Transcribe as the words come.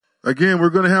Again, we're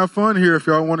going to have fun here if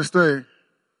y'all want to stay.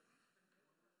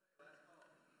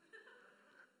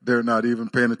 They're not even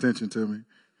paying attention to me.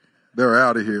 They're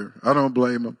out of here. I don't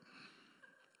blame them.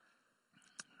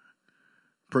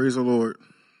 Praise the Lord.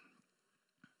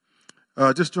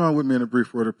 Just join with me in a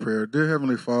brief word of prayer. Dear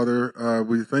Heavenly Father,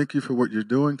 we thank you for what you're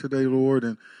doing today, Lord,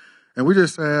 and we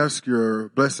just ask your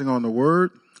blessing on the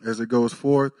word as it goes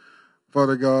forth,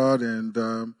 Father God,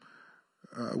 and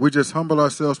we just humble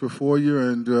ourselves before you,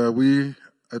 and we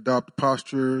adopt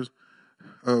postures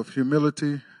of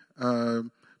humility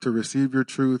to receive your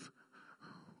truth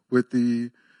with the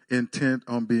intent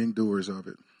on being doers of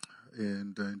it.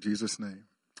 And in Jesus' name,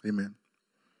 amen.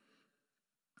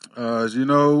 As you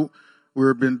know,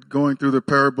 we've been going through the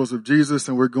parables of Jesus,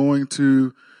 and we're going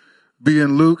to be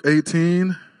in Luke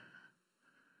 18,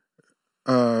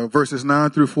 verses 9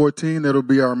 through 14. That'll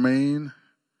be our main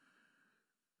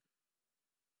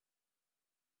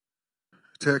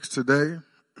text today.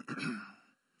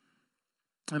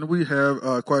 And we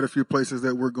have quite a few places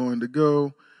that we're going to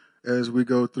go as we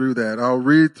go through that. I'll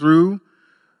read through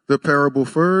the parable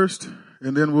first,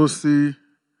 and then we'll see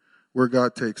where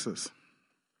God takes us.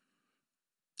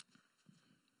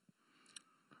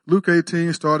 Luke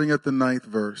 18, starting at the 9th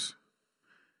verse.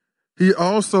 He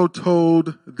also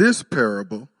told this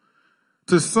parable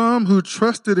to some who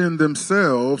trusted in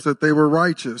themselves that they were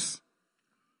righteous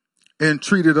and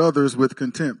treated others with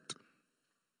contempt.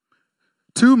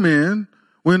 2 men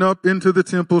went up into the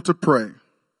temple to pray,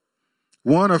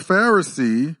 one a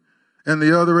Pharisee and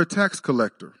the other a tax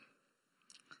collector.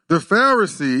 The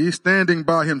Pharisee, standing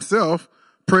by himself,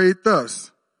 prayed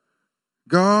thus,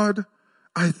 God,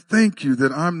 I thank you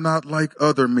that I'm not like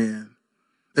other men,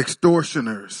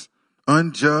 extortioners,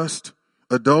 unjust,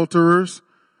 adulterers,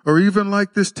 or even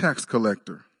like this tax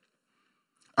collector.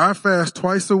 I fast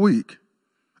twice a week.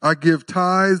 I give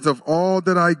tithes of all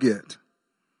that I get.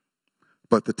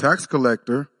 But the tax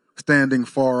collector, standing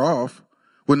far off,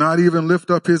 would not even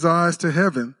lift up his eyes to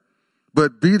heaven,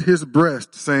 but beat his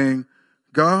breast, saying,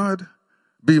 God,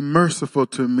 be merciful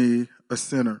to me, a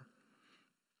sinner.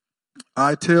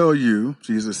 I tell you,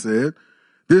 Jesus said,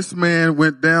 this man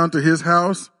went down to his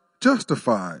house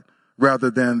justified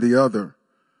rather than the other.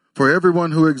 For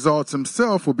everyone who exalts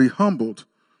himself will be humbled,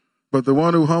 but the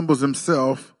one who humbles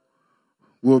himself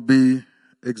will be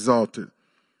exalted.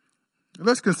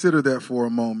 Let's consider that for a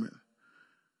moment.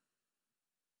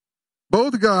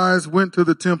 Both guys went to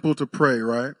the temple to pray,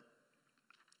 right?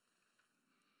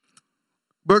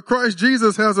 But Christ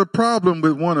Jesus has a problem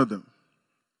with one of them.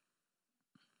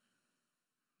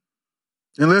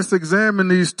 And let's examine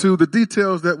these two, the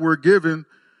details that were given.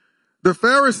 The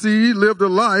Pharisee lived a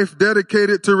life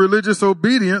dedicated to religious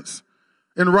obedience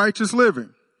and righteous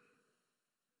living.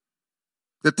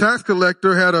 The tax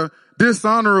collector had a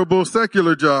dishonorable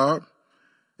secular job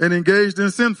and engaged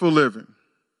in sinful living.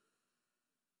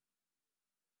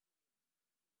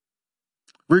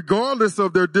 Regardless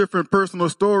of their different personal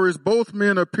stories, both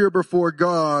men appear before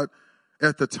God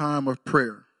at the time of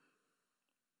prayer.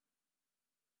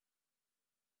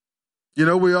 You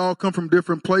know, we all come from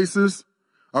different places.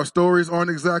 Our stories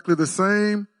aren't exactly the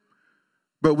same,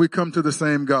 but we come to the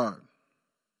same God.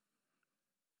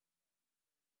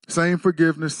 Same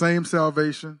forgiveness, same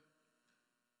salvation,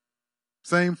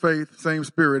 same faith, same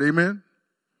spirit. Amen?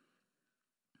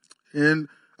 And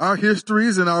our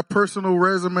histories and our personal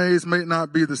resumes may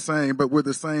not be the same, but we're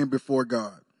the same before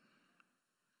God.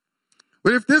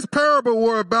 But if this parable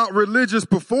were about religious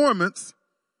performance,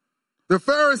 the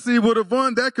Pharisee would have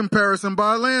won that comparison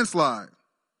by a landslide.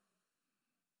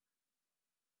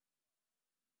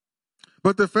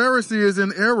 But the Pharisee is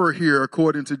in error here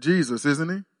according to Jesus, isn't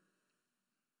he?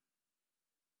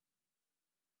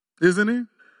 Isn't he?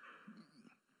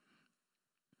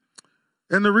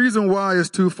 And the reason why is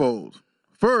twofold.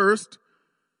 First,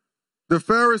 the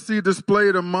Pharisee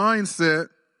displayed a mindset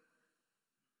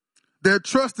that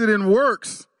trusted in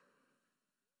works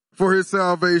for his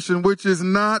salvation, which is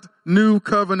not new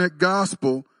covenant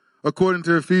gospel, according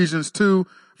to Ephesians 2,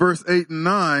 verse 8 and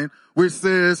 9, which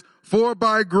says, for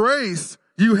by grace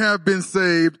you have been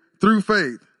saved through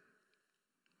faith.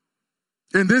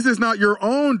 And this is not your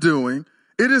own doing.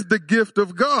 It is the gift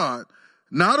of God,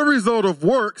 not a result of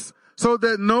works, so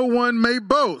that no one may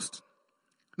boast.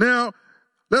 Now,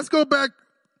 let's go back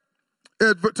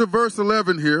to verse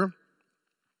 11 here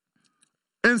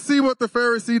and see what the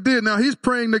Pharisee did. Now, he's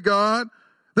praying to God.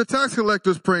 The tax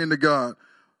collector's praying to God.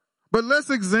 But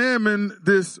let's examine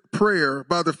this prayer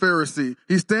by the Pharisee.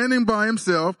 He's standing by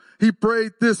himself. He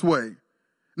prayed this way.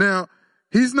 Now,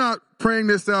 he's not praying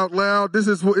this out loud.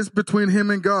 It's between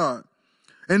him and God.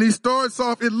 And he starts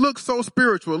off, it looks so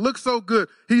spiritual, it looks so good.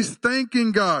 He's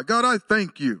thanking God. God, I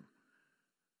thank you.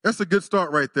 That's a good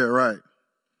start right there, right?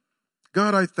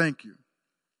 God, I thank you.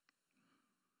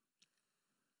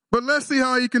 But let's see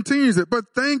how he continues it. But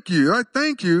thank you. I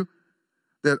thank you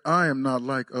that I am not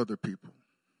like other people.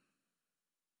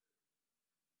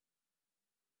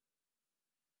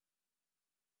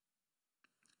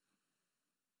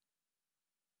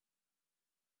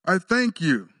 I thank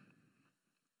you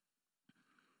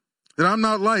that I'm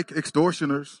not like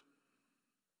extortioners.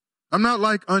 I'm not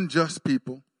like unjust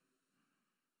people.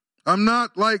 I'm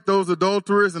not like those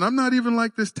adulterers, and I'm not even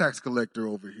like this tax collector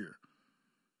over here.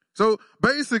 So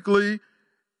basically,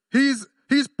 he's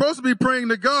supposed to be praying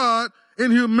to God in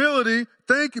humility,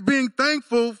 being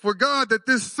thankful for God that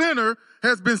this sinner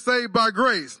has been saved by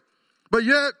grace. But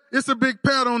yet, it's a big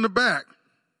pat on the back.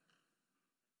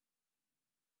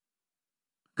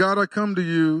 God, I come to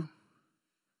you.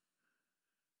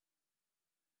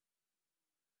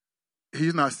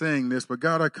 He's not saying this, but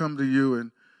God, I come to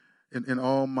you in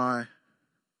all my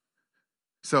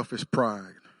selfish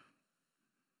pride,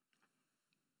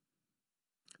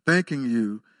 thanking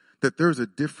you that there's a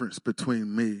difference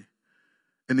between me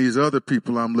and these other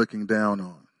people I'm looking down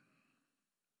on.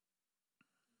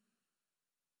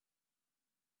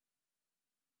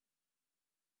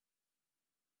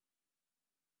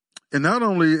 And not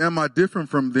only am I different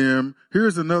from them,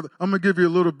 here's another, I'm going to give you a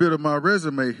little bit of my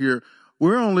resume here.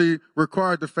 We're only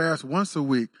required to fast once a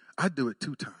week. I do it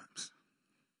 2 times.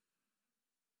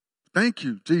 Thank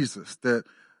you, Jesus, that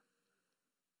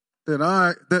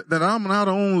I'm not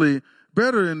only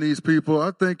better than these people,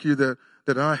 I thank you that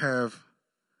I have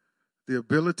the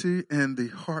ability and the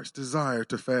heart's desire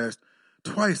to fast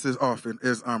twice as often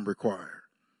as I'm required.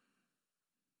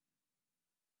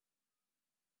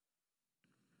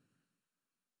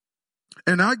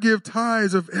 And I give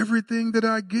tithes of everything that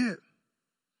I get.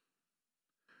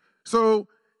 So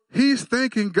he's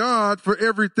thanking God for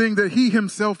everything that he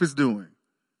himself is doing.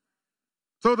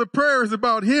 So the prayer is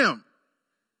about him.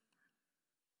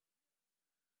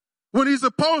 When he's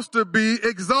supposed to be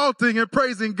exalting and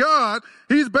praising God,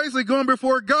 he's basically going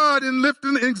before God and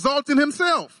lifting and exalting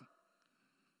himself.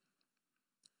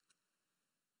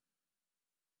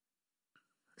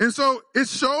 And so it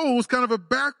shows kind of a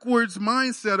backwards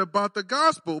mindset about the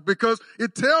gospel, because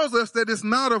it tells us that it's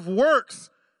not of works,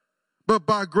 but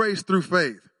by grace through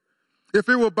faith. If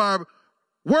it were by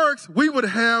works, we would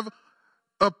have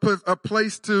a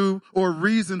place to or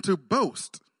reason to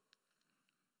boast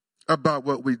about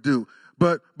what we do.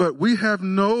 But we have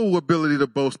no ability to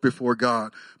boast before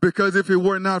God, because if it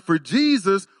were not for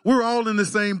Jesus, we're all in the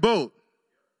same boat.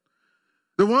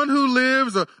 The one who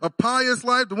lives a pious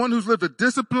life, the one who's lived a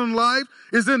disciplined life,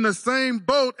 is in the same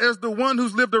boat as the one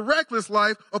who's lived a reckless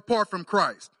life apart from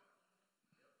Christ.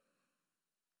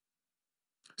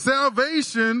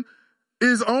 Salvation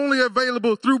is only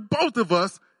available through both of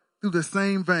us through the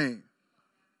same vein.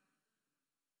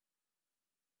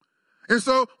 And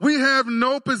so we have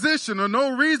no position or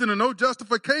no reason or no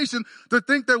justification to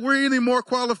think that we're any more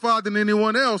qualified than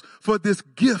anyone else for this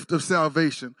gift of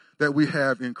salvation that we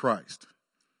have in Christ.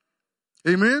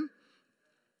 Amen?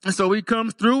 And so he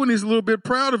comes through and he's a little bit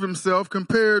proud of himself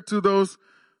compared to those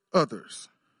others.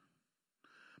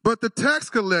 But the tax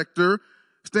collector,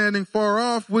 standing far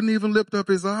off, wouldn't even lift up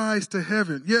his eyes to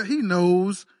heaven. Yet he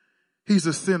knows he's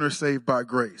a sinner saved by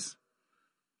grace.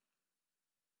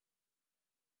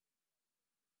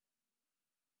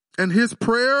 And his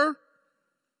prayer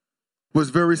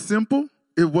was very simple.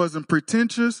 It wasn't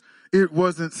pretentious. It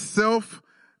wasn't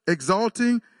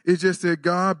self-exalting. It just said,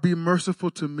 God, be merciful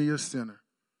to me, a sinner.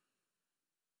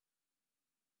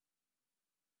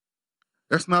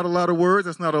 That's not a lot of words.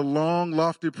 That's not a long,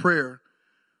 lofty prayer.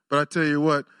 But I tell you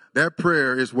what, that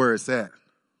prayer is where it's at.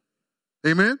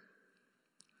 Amen?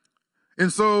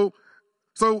 And so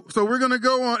we're going to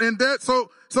go on. And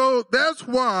so that's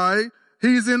why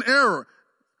he's in error.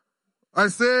 I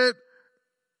said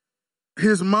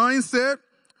his mindset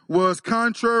was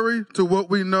contrary to what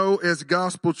we know as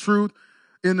gospel truth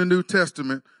in the New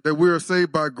Testament, that we are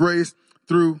saved by grace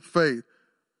through faith.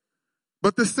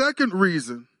 But the second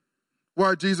reason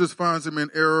why Jesus finds him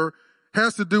in error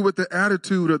has to do with the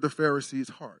attitude of the Pharisee's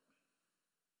heart.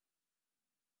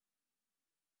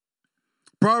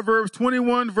 Proverbs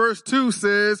 21 verse 2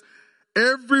 says,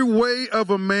 every way of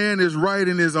a man is right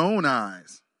in his own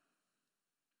eyes,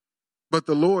 but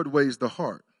the Lord weighs the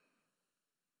heart.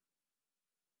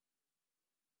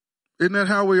 Isn't that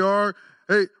how we are?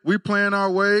 Hey, we plan our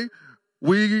way.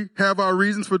 We have our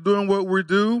reasons for doing what we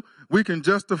do. We can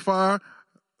justify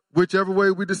whichever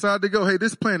way we decide to go. Hey,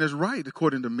 this plan is right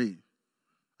according to me.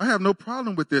 I have no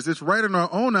problem with this. It's right in our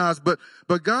own eyes, but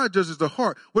God judges the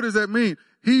heart. What does that mean?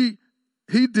 He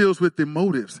deals with the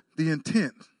motives, the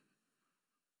intent.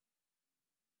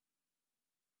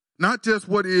 Not just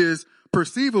what is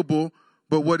perceivable,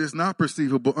 but what is not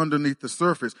perceivable underneath the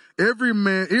surface. Every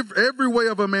way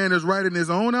of a man is right in his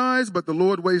own eyes, but the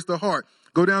Lord weighs the heart.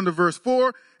 Go down to verse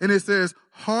 4, and it says,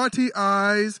 haughty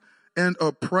eyes and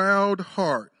a proud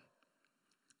heart.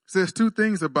 It says two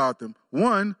things about them.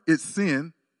 One, it's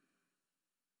sin.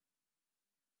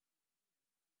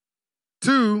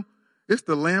 Two, it's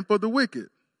the lamp of the wicked.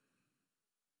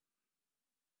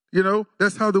 You know,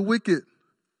 that's how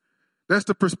that's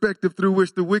the perspective through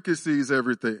which the wicked sees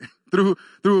everything.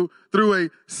 through a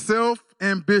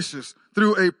self-ambitious,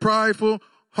 through a prideful,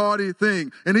 haughty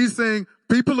thing. And he's saying,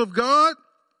 people of God,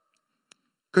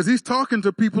 because he's talking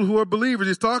to people who are believers.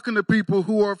 He's talking to people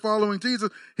who are following Jesus.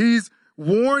 He's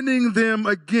warning them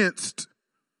against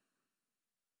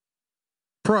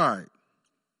pride.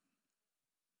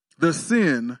 The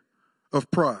sin of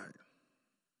pride.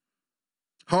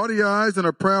 Haughty eyes and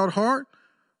a proud heart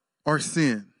are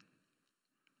sin.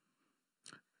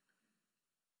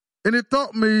 And it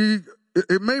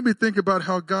made me think about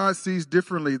how God sees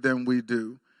differently than we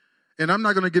do. And I'm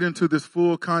not going to get into this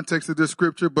full context of this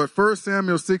scripture, but 1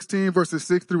 Samuel 16, verses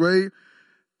 6 through 8,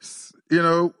 you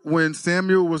know, when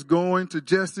Samuel was going to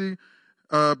Jesse,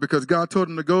 because God told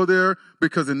him to go there,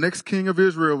 because the next king of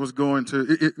Israel was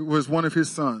it was one of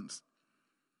his sons.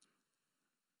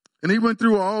 And he went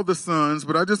through all the sons,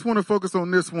 but I just want to focus on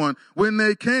this one. When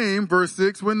they came, verse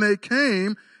 6, when they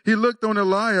came, he looked on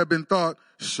Eliab and thought,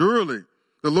 surely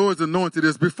the Lord's anointed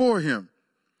is before him.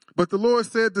 But the Lord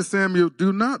said to Samuel,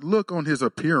 do not look on his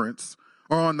appearance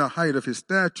or on the height of his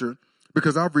stature,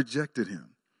 because I've rejected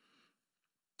him.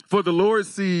 For the Lord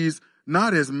sees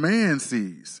not as man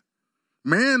sees.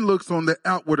 Man looks on the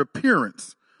outward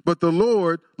appearance, but the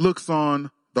Lord looks on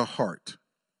the heart.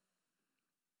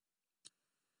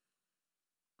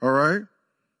 All right?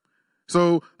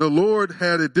 So the Lord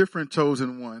had a different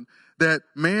chosen one that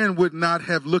man would not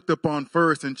have looked upon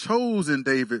first and chosen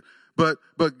David, but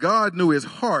God knew his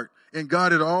heart, and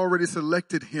God had already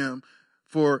selected him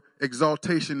for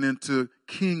exaltation into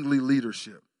kingly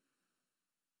leadership.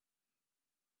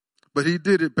 But he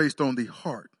did it based on the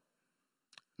heart,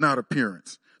 not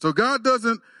appearance. So God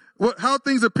doesn't, how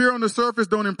things appear on the surface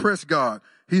don't impress God.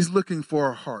 He's looking for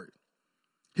our heart.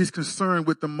 He's concerned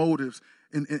with the motives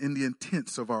and the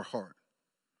intents of our heart.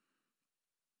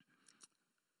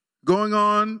 Going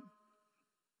on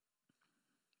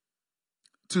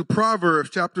to Proverbs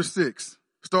chapter 6,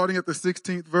 starting at the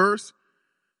 16th verse.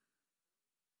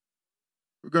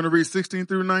 We're going to read 16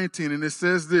 through 19, and it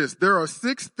says this: there are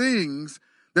 6 things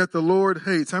that the Lord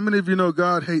hates. How many of you know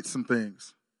God hates some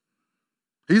things?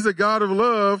 He's a God of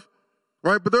love,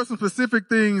 right? But there's some specific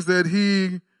things that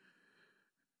he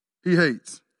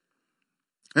hates.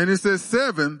 And it says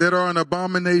 7 that are an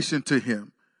abomination to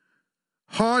him.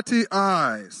 Haughty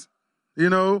eyes. You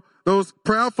know, those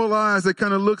proudful eyes that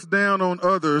kind of looks down on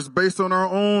others based on our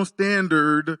own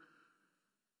standard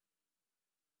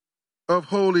of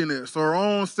holiness, our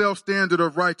own self-standard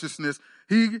of righteousness.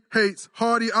 He hates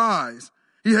haughty eyes.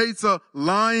 He hates a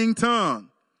lying tongue.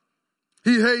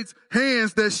 He hates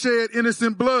hands that shed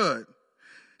innocent blood.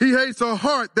 He hates a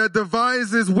heart that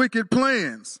devises wicked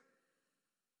plans.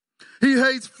 He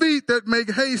hates feet that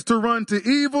make haste to run to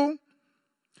evil.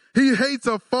 He hates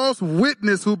a false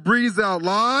witness who breathes out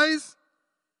lies.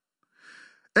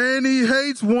 And he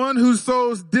hates one who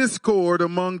sows discord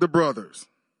among the brothers.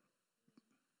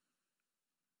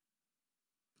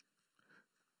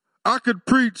 I could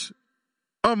preach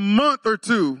a month or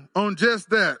two on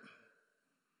just that,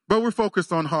 but we're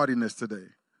focused on haughtiness today.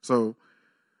 So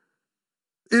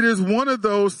it is one of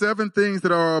those 7 things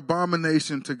that are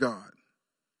abomination to God.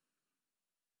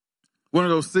 One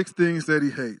of those 6 things that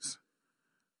he hates.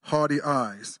 Haughty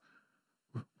eyes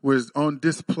was on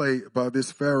display by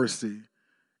this Pharisee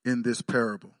in this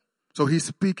parable. So he's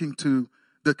speaking to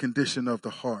the condition of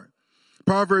the heart.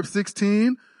 Proverbs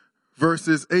 16,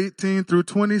 verses 18 through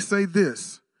 20 say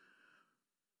this.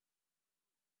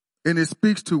 And it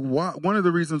speaks to one of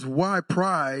the reasons why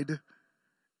pride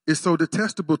is so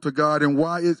detestable to God and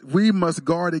why we must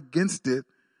guard against it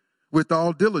with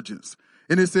all diligence.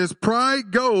 And it says,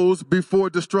 pride goes before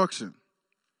destruction.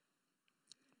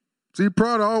 See,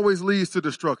 pride always leads to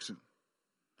destruction.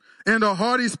 And a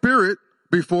haughty spirit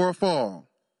before a fall.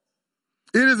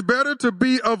 It is better to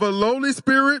be of a lowly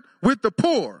spirit with the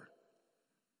poor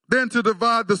than to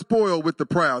divide the spoil with the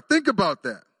proud. Think about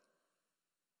that.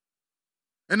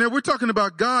 And then we're talking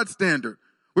about God's standard.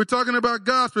 We're talking about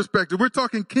God's perspective. We're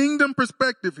talking kingdom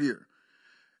perspective here.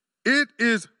 It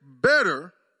is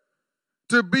better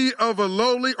to be of a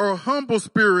lowly or humble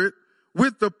spirit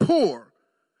with the poor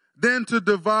than to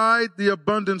divide the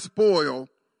abundant spoil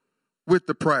with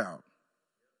the proud.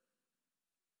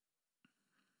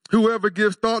 Whoever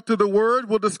gives thought to the word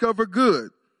will discover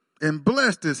good, and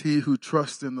blessed is he who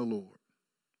trusts in the Lord.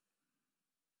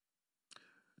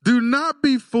 Do not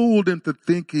be fooled into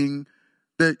thinking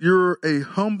that you're a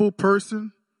humble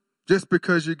person just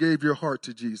because you gave your heart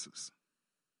to Jesus.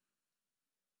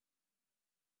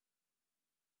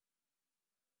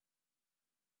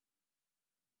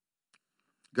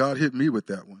 God hit me with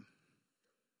that one.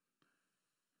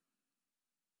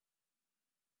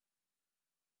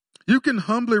 You can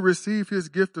humbly receive his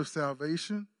gift of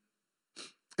salvation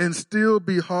and still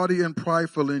be haughty and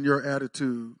prideful in your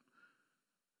attitude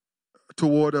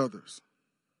toward others.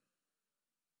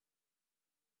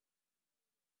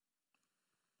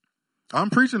 I'm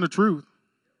preaching the truth.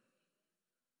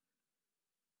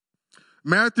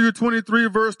 Matthew 23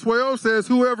 verse 12 says,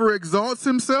 whoever exalts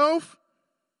himself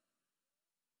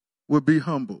will be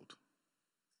humbled.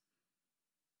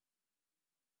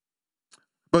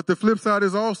 But the flip side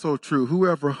is also true.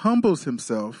 Whoever humbles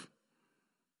himself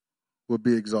will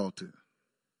be exalted.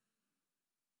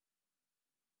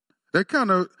 That's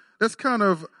kind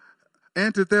of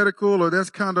antithetical, or that's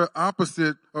kind of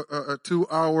opposite to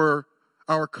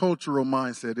our cultural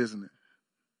mindset, isn't it?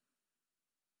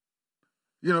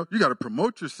 You know, you got to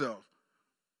promote yourself.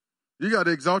 You got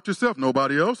to exalt yourself.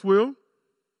 Nobody else will.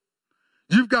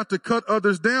 You've got to cut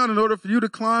others down in order for you to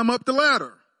climb up the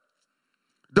ladder.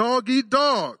 Dog eat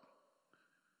dog.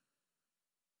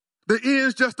 The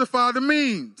ends justify the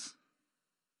means.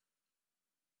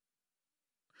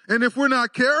 And if we're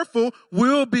not careful,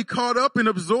 we'll be caught up and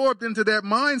absorbed into that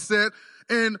mindset.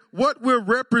 And what we're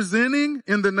representing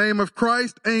in the name of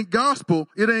Christ ain't gospel.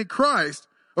 It ain't Christ.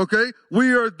 Okay?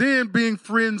 We are then being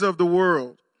friends of the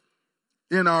world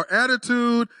in our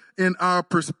attitude, in our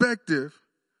perspective,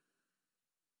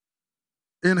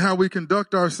 in how we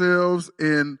conduct ourselves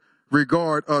and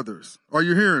regard others. Are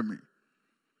you hearing me?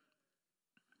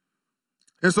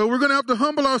 And so we're going to have to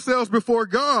humble ourselves before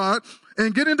God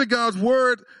and get into God's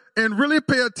word and really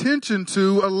pay attention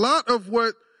to a lot of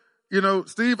what,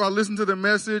 Steve, I listened to the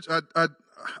message.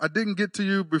 I didn't get to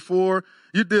you before.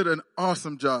 You did an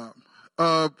awesome job.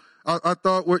 I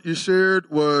thought what you shared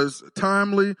was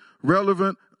timely,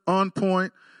 relevant, on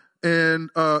point, and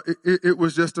it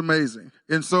was just amazing.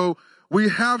 And so we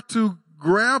have to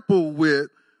grapple with,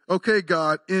 okay,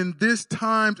 God, in this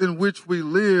times in which we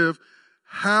live,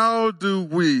 how do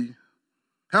we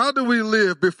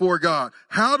live before God?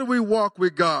 How do we walk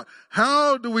with God?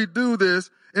 How do we do this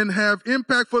and have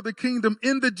impact for the kingdom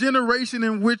in the generation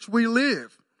in which we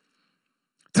live?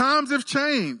 Times have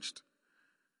changed.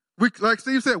 Like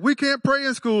Steve said, we can't pray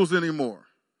in schools anymore.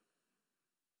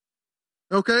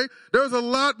 Okay? There's a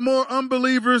lot more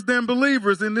unbelievers than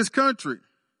believers in this country.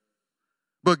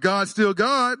 But God's still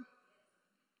God.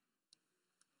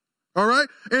 All right?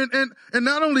 And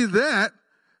not only that,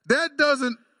 that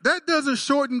doesn't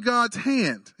shorten God's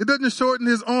hand. It doesn't shorten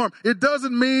his arm. It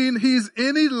doesn't mean he's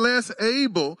any less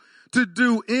able to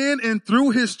do in and through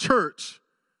his church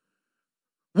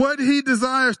what he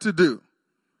desires to do.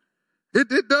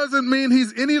 It doesn't mean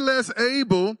he's any less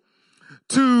able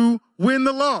to win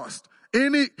the lost.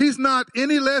 He's not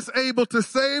any less able to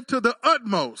save to the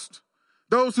utmost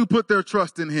those who put their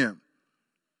trust in him.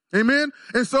 Amen?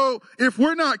 And so if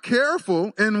we're not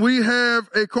careful and we have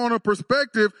a carnal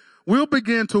perspective, we'll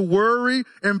begin to worry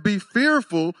and be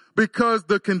fearful because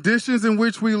the conditions in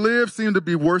which we live seem to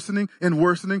be worsening and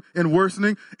worsening and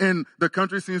worsening, and the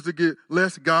country seems to get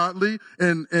less godly,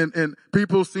 and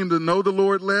people seem to know the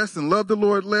Lord less and love the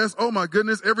Lord less. Oh my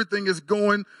goodness, everything is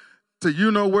going to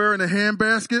you-know-where in a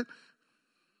handbasket.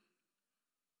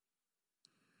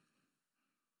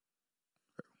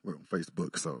 We're on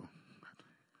Facebook, so...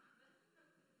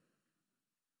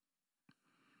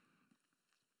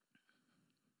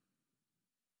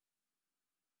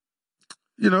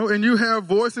 And you have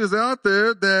voices out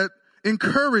there that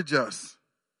encourage us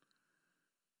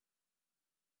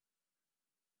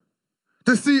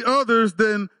to see others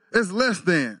as less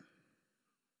than.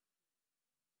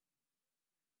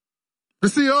 To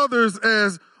see others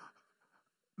as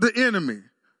the enemy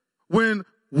when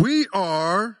we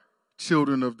are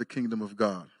children of the kingdom of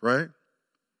God, right?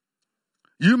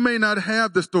 You may not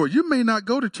have the story. You may not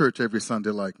go to church every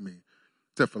Sunday like me,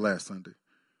 except for last Sunday.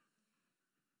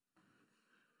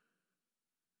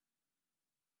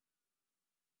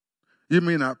 You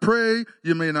may not pray.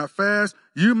 You may not fast.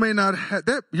 You may not have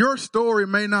that. Your story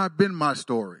may not have been my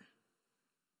story.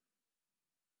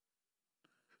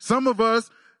 Some of us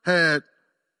had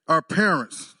our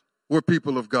parents were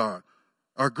people of God,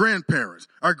 our grandparents,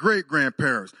 our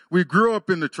great-grandparents. We grew up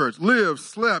in the church, lived,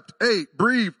 slept, ate,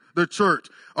 breathed the church.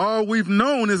 All we've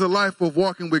known is a life of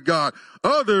walking with God.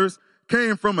 Others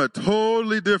came from a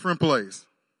totally different place.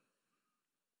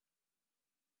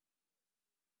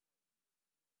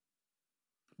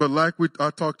 But like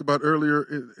I talked about earlier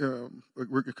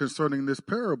concerning this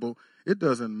parable, it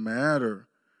doesn't matter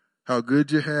how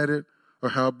good you had it or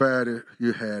how bad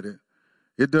you had it.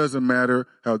 It doesn't matter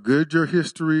how good your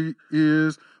history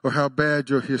is or how bad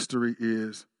your history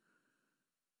is.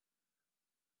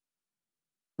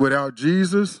 Without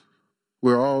Jesus,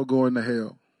 we're all going to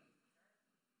hell.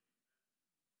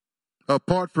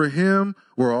 Apart from him,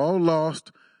 we're all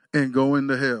lost and going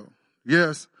to hell.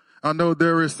 Yes, I know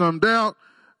there is some doubt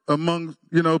among,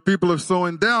 people are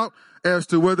sowing doubt as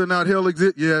to whether or not hell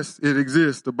exists. Yes, it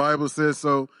exists. The Bible says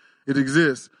so. It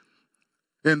exists.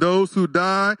 And those who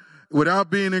die without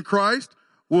being in Christ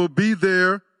will be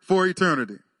there for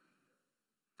eternity.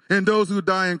 And those who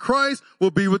die in Christ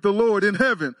will be with the Lord in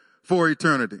heaven for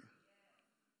eternity.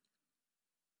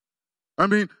 I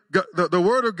mean, the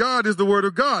word of God is the word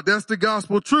of God. That's the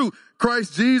gospel truth.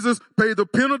 Christ Jesus paid the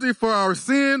penalty for our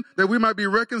sin that we might be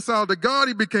reconciled to God.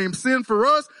 He became sin for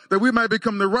us that we might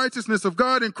become the righteousness of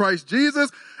God in Christ Jesus.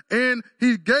 And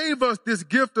he gave us this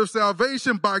gift of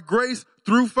salvation by grace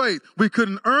through faith. We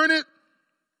couldn't earn it.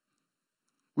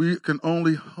 We can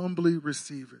only humbly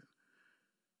receive it.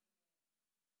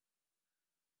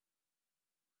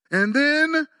 And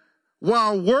then,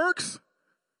 while works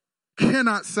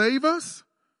cannot save us,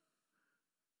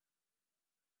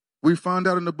 we find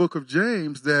out in the book of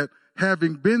James that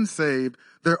having been saved,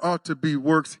 there ought to be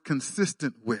works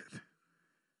consistent with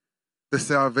the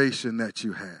salvation that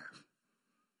you have.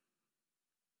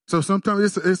 So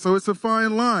sometimes it's a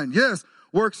fine line. Yes,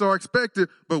 works are expected,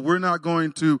 but we're not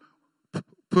going to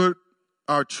put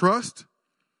our trust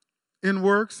in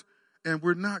works, and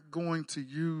we're not going to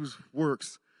use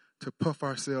works to puff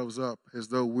ourselves up as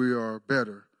though we are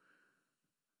better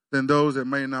than those that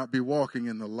may not be walking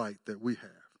in the light that we have.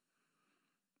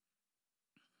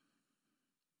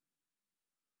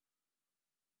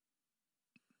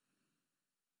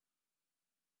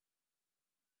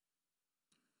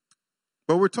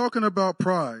 But we're talking about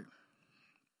pride.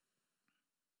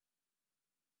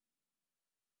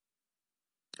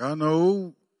 I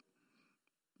know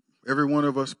every one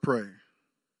of us pray.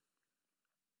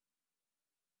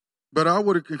 But I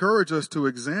would encourage us to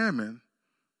examine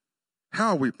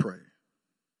how we pray.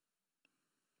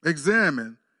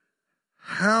 Examine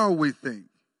how we think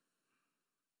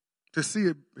to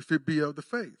see if it be of the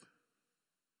faith,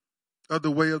 of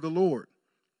the way of the Lord.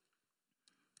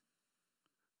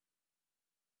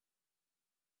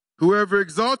 Whoever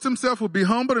exalts himself will be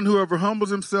humbled, and whoever humbles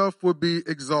himself will be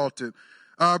exalted.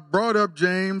 I brought up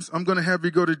James. I'm going to have you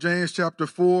go to James chapter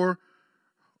 4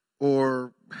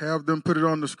 or have them put it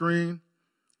on the screen.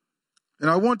 And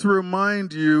I want to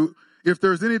remind you, if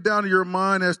there's any doubt in your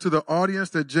mind as to the audience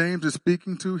that James is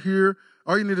speaking to here,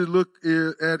 all you need to look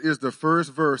at is the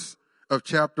first verse of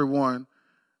chapter 1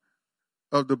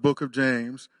 of the book of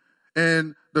James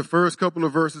and the first couple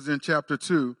of verses in chapter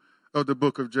 2 of the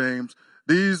book of James.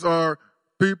 These are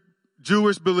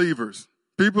Jewish believers,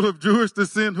 people of Jewish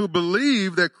descent who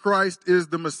believe that Christ is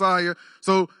the Messiah.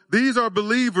 So these are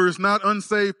believers, not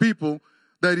unsaved people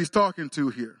that he's talking to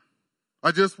here.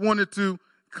 I just wanted to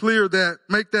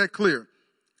make that clear.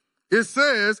 It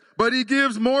says, but he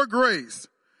gives more grace.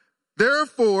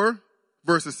 Therefore,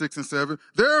 verses 6 and 7,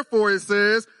 therefore it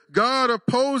says, God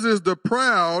opposes the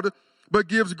proud, but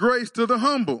gives grace to the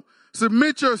humble.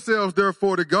 Submit yourselves,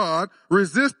 therefore, to God.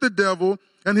 Resist the devil,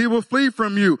 and he will flee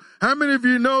from you. How many of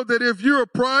you know that if you're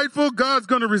prideful, God's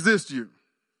going to resist you?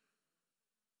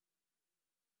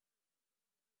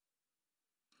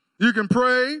 You can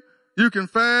pray. You can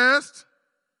fast.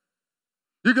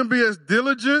 You can be as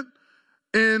diligent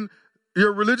in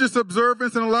your religious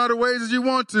observance in a lot of ways as you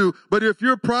want to. But if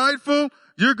you're prideful,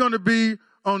 you're going to be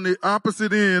on the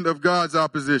opposite end of God's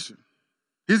opposition.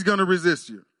 He's going to resist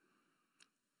you.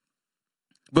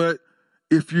 But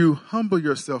if you humble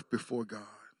yourself before God,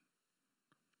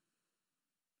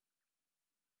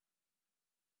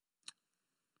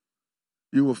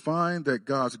 you will find that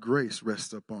God's grace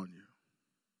rests upon you.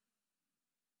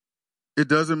 It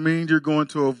doesn't mean you're going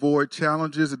to avoid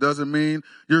challenges. It doesn't mean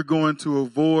you're going to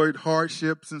avoid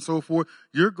hardships and so forth.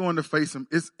 You're going to face them.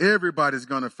 Everybody's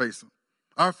going to face them.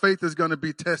 Our faith is going to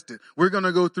be tested. We're going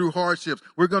to go through hardships.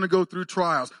 We're going to go through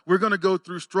trials. We're going to go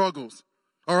through struggles.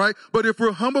 All right. But if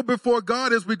we're humble before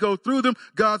God as we go through them,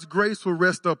 God's grace will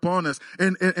rest upon us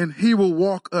and he will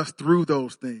walk us through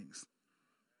those things.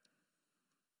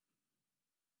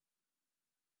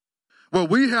 What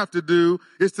we have to do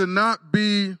is to not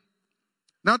to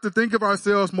think of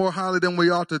ourselves more highly than we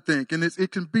ought to think. And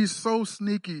it can be so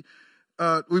sneaky.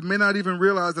 We may not even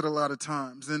realize it a lot of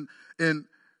times. And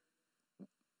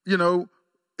you know,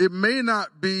 it may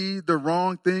not be the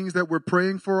wrong things that we're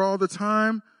praying for all the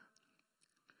time.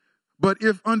 But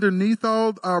if underneath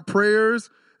all our prayers,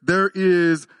 there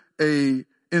is a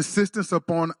insistence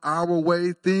upon our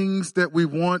way, things that we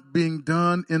want being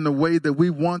done in the way that we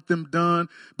want them done,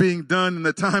 being done in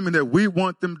the timing that we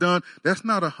want them done, that's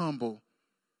not a humble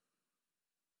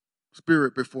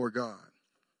spirit before God.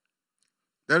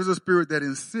 That is a spirit that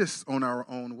insists on our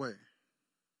own way.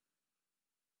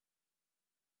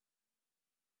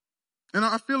 And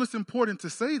I feel it's important to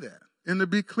say that and to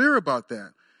be clear about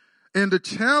that and to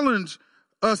challenge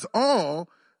us all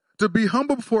to be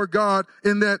humble before God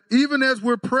in that even as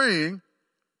we're praying,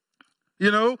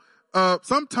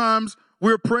 sometimes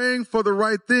we're praying for the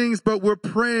right things, but we're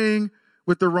praying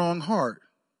with the wrong heart.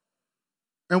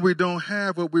 And we don't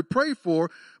have what we pray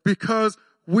for because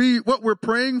what we're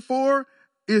praying for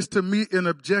is to meet an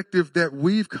objective that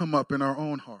we've come up in our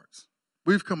own hearts.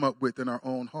 We've come up with in our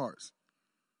own hearts.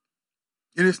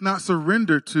 And it's not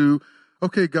surrender to,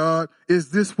 okay, God,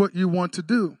 is this what you want to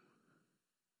do?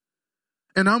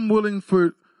 And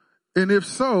if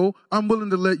so, I'm willing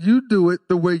to let you do it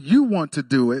the way you want to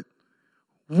do it,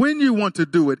 when you want to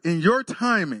do it, in your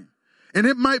timing. And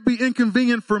it might be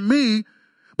inconvenient for me,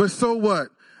 but so what?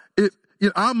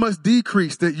 I must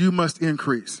decrease that you must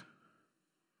increase.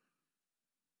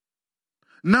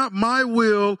 Not my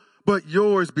will, but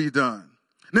yours be done.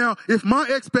 Now, if my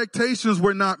expectations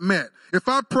were not met, if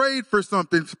I prayed for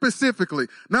something specifically,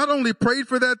 not only prayed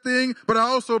for that thing, but I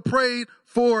also prayed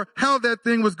for how that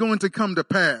thing was going to come to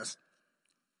pass.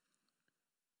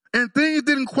 And things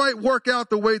didn't quite work out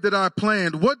the way that I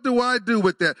planned. What do I do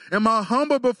with that? Am I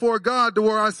humble before God to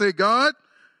where I say, God,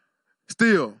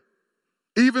 still,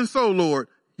 even so, Lord,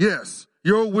 yes,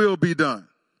 your will be done.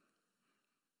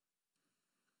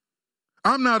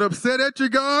 I'm not upset at you,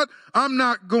 God. I'm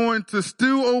not going to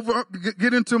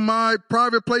get into my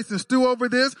private place and stew over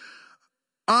this.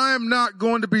 I am not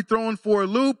going to be thrown for a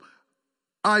loop.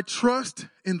 I trust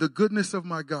in the goodness of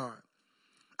my God.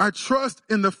 I trust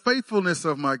in the faithfulness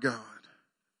of my God.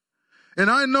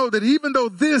 And I know that even though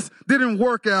this didn't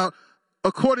work out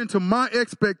according to my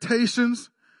expectations,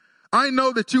 I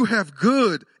know that you have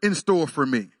good in store for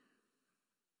me.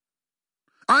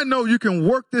 I know you can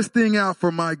work this thing out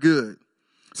for my good.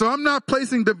 So I'm not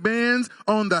placing demands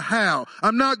on the how.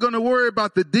 I'm not going to worry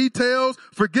about the details.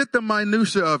 Forget the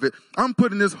minutia of it. I'm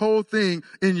putting this whole thing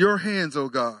in your hands, oh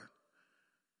God.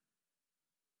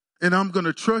 And I'm going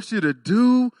to trust you to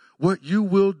do what you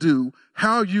will do,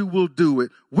 how you will do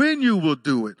it, when you will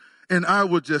do it. And I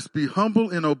will just be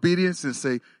humble in obedience and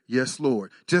say, yes,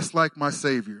 Lord, just like my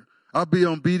Savior. I'll be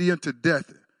obedient to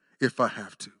death if I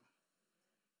have to.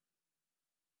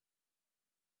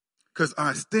 Because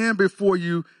I stand before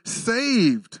you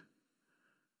saved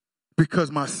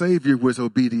because my Savior was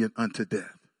obedient unto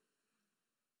death.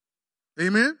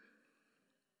 Amen?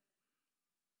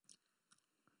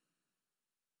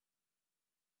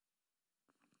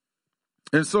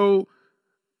 And so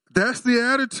that's the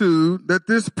attitude that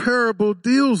this parable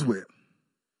deals with.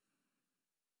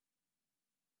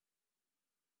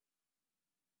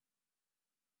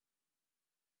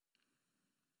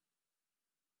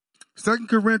 Second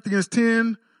Corinthians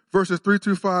 10, verses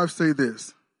 3-5 say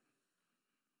this.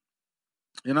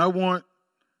 And I'll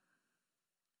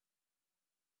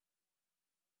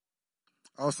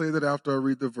say that after I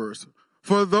read the verse.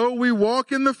 For though we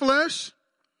walk in the flesh,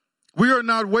 we are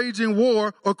not waging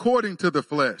war according to the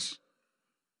flesh.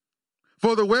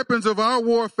 For the weapons of our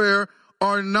warfare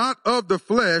are not of the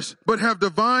flesh, but have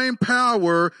divine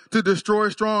power to destroy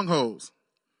strongholds.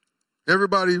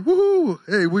 Everybody, woohoo!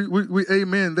 Hey, we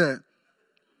amen that.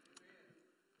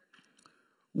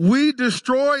 We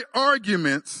destroy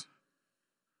arguments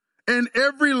and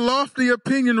every lofty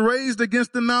opinion raised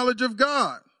against the knowledge of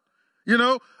God.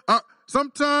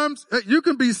 Sometimes you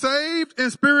can be saved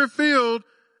and spirit-filled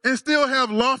and still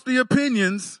have lofty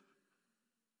opinions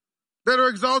that are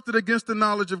exalted against the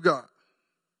knowledge of God.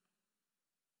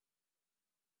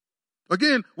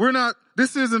 Again,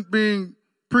 this isn't being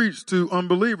preached to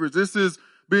unbelievers. This is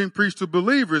being preached to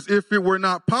believers. If it were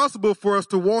not possible for us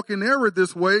to walk in error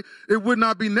this way, it would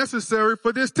not be necessary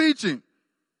for this teaching.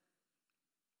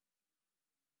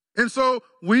 And so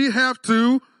we have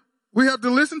to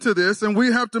listen to this, and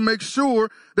we have to make sure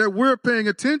that we're paying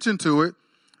attention to it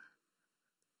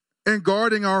and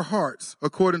guarding our hearts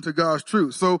according to God's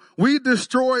truth. So we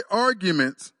destroy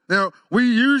arguments. Now, we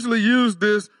usually use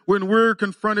this when we're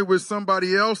confronted with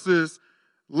somebody else's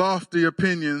lofty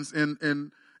opinions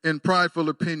and prideful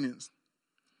opinions.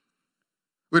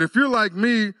 But if you're like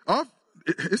me,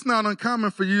 it's not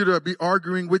uncommon for you to be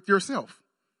arguing with yourself.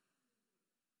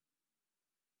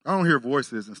 I don't hear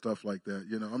voices and stuff like that.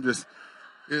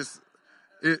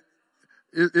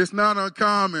 It's not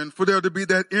uncommon for there to be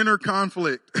that inner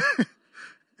conflict.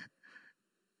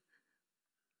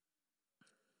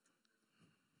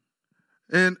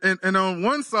 And on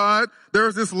one side,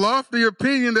 there's this lofty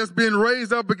opinion that's being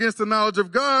raised up against the knowledge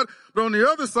of God. But on the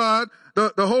other side,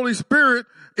 the Holy Spirit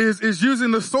is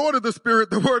using the sword of the Spirit,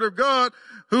 the Word of God,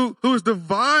 who's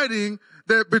dividing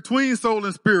that between soul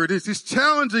and spirit. He's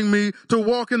challenging me to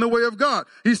walk in the way of God.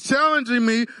 He's challenging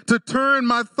me to turn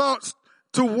my thoughts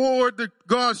toward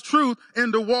God's truth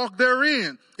and to walk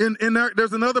therein. And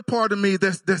there's another part of me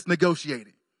that's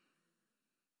negotiating.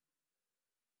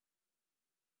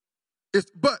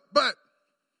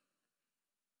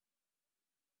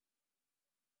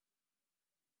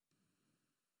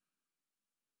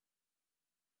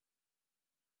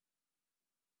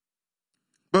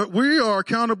 But we are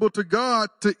accountable to God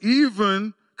to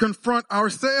even confront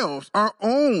ourselves, our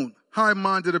own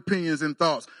high-minded opinions and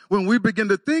thoughts. When we begin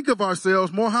to think of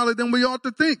ourselves more highly than we ought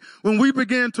to think, when we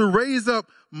begin to raise up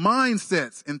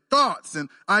mindsets and thoughts and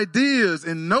ideas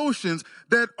and notions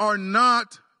that are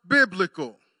not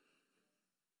biblical.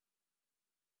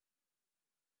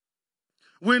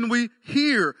 When we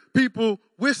hear people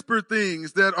whisper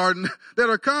things that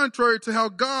are contrary to how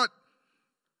God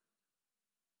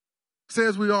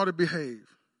says we ought to behave.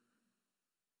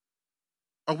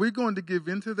 Are we going to give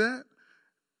in to that?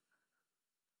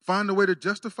 Find a way to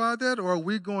justify that? Or are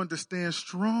we going to stand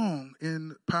strong in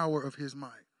the power of his might?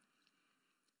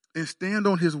 And stand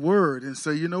on his word and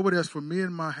say, you know what, as for me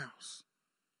and my house,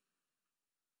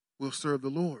 we'll serve the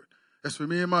Lord. As for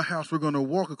me and my house, we're going to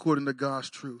walk according to God's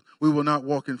truth. We will not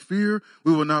walk in fear.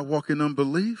 We will not walk in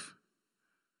unbelief.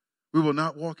 We will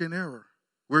not walk in error.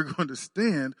 We're going to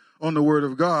stand on the word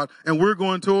of God, and we're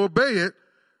going to obey it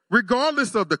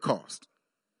regardless of the cost.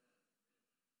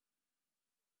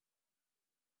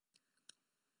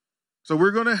 So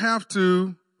we're going to have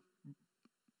to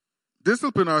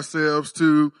discipline ourselves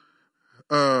to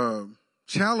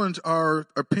challenge our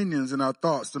opinions and our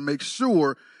thoughts to make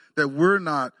sure that we're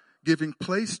not giving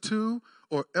place to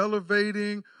or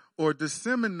elevating or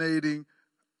disseminating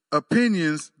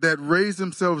opinions that raise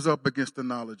themselves up against the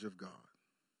knowledge of God.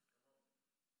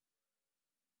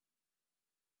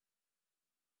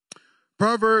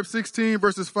 Proverbs 16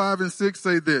 verses 5 and 6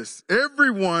 say this: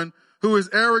 everyone who is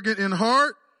arrogant in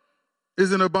heart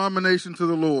is an abomination to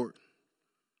the Lord.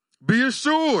 Be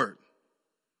assured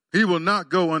he will not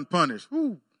go unpunished.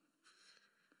 Woo.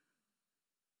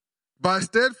 By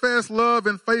steadfast love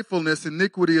and faithfulness,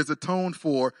 iniquity is atoned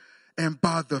for, and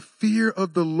by the fear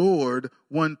of the Lord,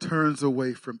 one turns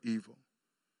away from evil.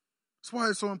 That's why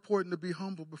it's so important to be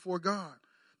humble before God.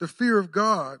 The fear of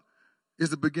God is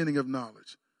the beginning of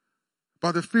knowledge.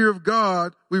 By the fear of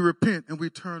God, we repent and we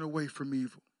turn away from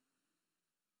evil.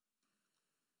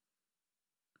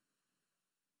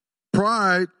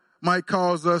 Pride might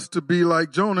cause us to be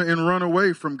like Jonah and run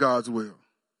away from God's will.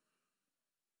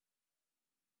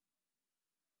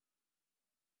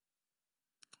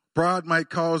 Pride might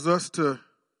cause us to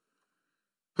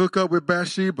hook up with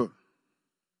Bathsheba.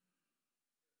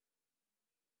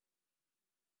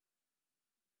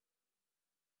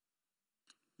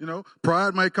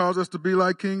 Pride might cause us to be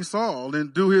like King Saul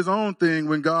and do his own thing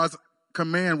when God's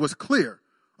command was clear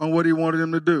on what he wanted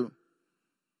him to do.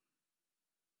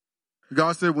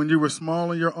 God said, when you were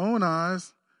small in your own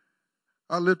eyes,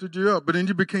 I lifted you up. But then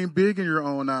you became big in your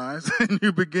own eyes and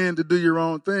you began to do your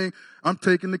own thing. I'm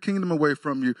taking the kingdom away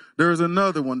from you. There's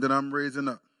another one that I'm raising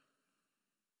up.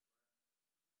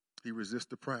 He resists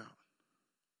the proud.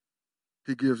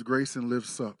 He gives grace and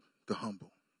lifts up the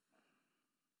humble.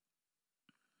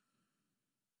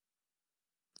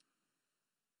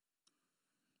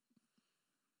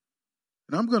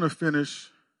 And I'm going to finish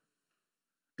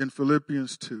in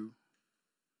Philippians 2.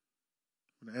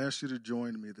 I'm going to ask you to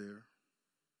join me there.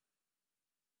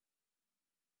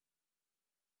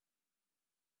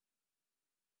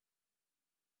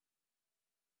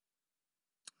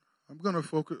 I'm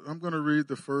going to read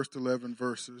the first 11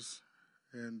 verses,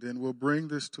 and then we'll bring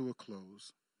this to a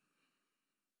close.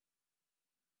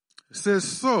 It says,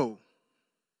 so,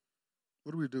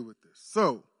 what do we do with this?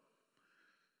 So,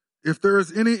 if there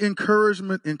is any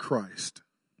encouragement in Christ,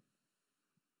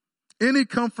 any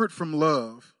comfort from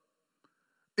love,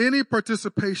 any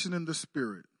participation in the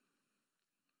Spirit,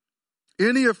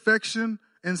 any affection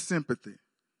and sympathy,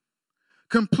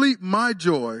 complete my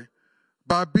joy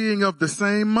by being of the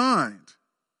same mind,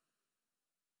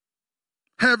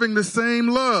 having the same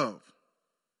love,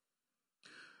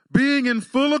 being in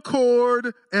full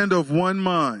accord and of one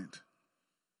mind.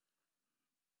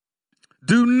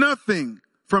 Do nothing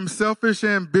from selfish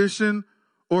ambition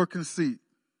or conceit.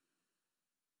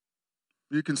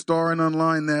 You can star and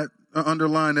underline that,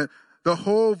 the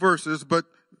whole verses, but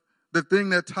the thing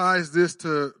that ties this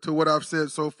to what I've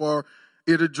said so far,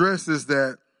 it addresses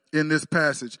that in this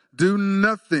passage. Do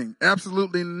nothing,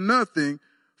 absolutely nothing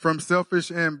from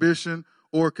selfish ambition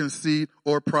or conceit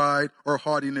or pride or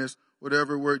haughtiness,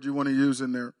 whatever word you want to use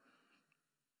in there.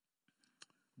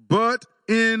 But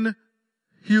in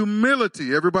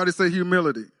humility, everybody say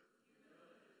humility.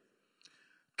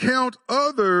 Count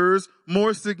others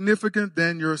more significant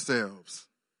than yourselves.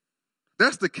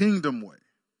 That's the kingdom way,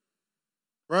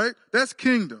 right? That's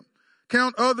kingdom.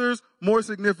 Count others more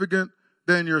significant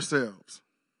than yourselves.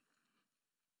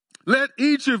 Let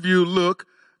each of you look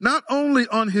not only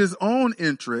on his own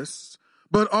interests,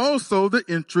 but also the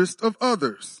interest of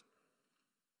others.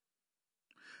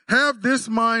 Have this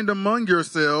mind among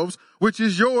yourselves, which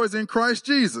is yours in Christ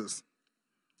Jesus,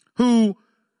 who,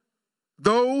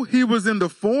 though he was in the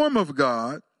form of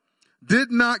God,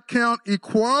 did not count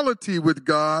equality with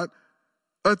God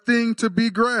a thing to be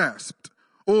grasped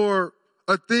or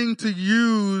a thing to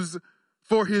use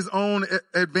for his own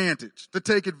advantage, to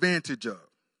take advantage of.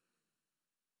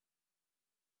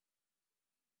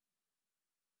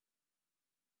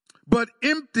 But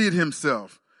emptied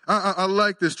himself. I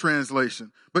like this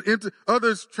translation. But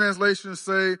other translations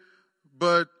say,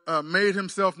 but made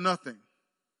himself nothing.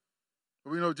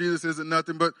 We know Jesus isn't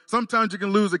nothing, but sometimes you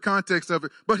can lose the context of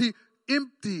it. But he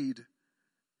emptied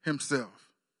himself.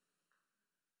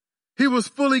 He was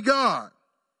fully God.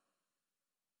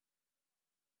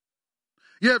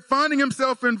 Yet finding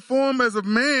himself in form as a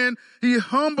man, he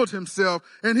humbled himself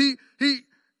and he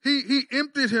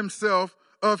emptied himself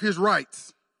of his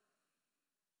rights,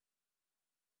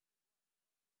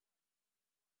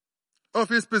 of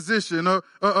his position,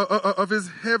 of his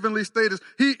heavenly status.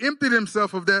 He emptied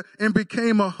himself of that and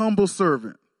became a humble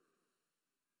servant.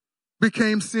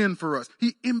 Became sin for us.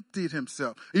 He emptied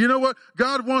himself. And you know what?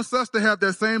 God wants us to have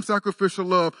that same sacrificial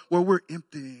love where we're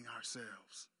emptying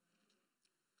ourselves,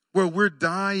 where we're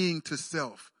dying to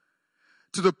self,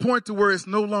 to the point to where it's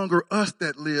no longer us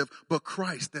that live, but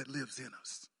Christ that lives in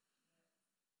us.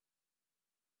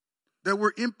 That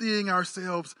we're emptying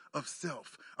ourselves of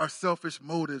self, our selfish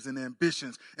motives and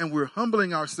ambitions, and we're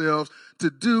humbling ourselves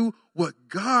to do what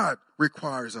God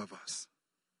requires of us.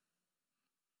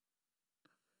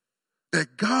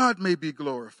 That God may be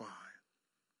glorified.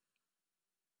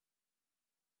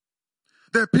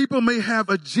 That people may have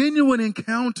a genuine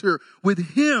encounter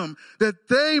with him, that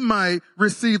they might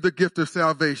receive the gift of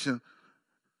salvation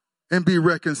and be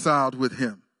reconciled with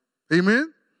him.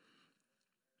 Amen?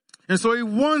 And so he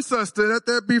wants us to let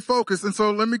that be focused. And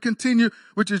so let me continue,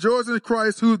 which is yours in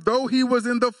Christ, who, though he was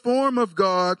in the form of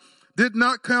God, did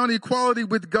not count equality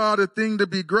with God a thing to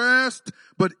be grasped,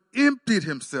 but emptied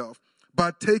himself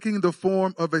by taking the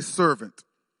form of a servant,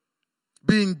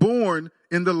 being born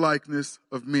in the likeness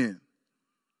of men.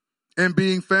 And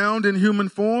being found in human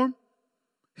form,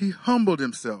 he humbled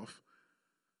himself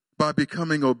by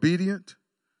becoming obedient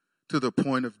to the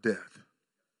point of death,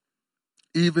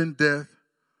 even death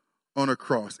on a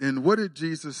cross. And what did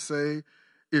Jesus say?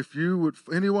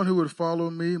 Anyone who would follow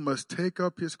me must take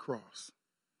up his cross.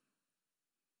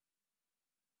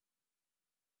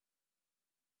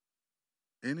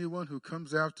 Anyone who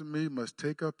comes after me must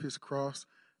take up his cross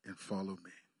and follow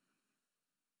me.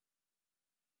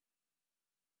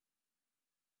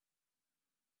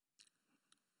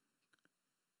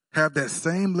 Have that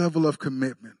same level of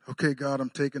commitment. Okay, God,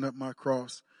 I'm taking up my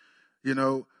cross. You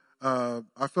know,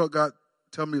 I felt God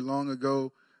tell me long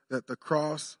ago that the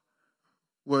cross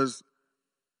was,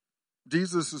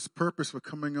 Jesus' purpose for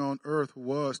coming on earth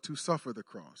was to suffer the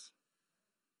cross.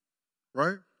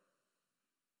 Right?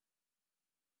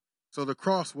 So the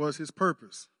cross was his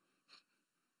purpose.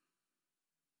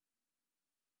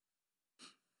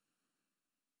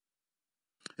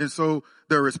 And so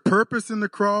there is purpose in the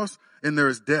cross and there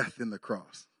is death in the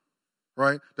cross,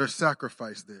 right? There's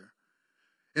sacrifice there.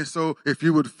 And so if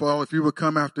you would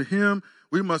come after him,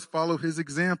 we must follow his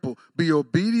example. Be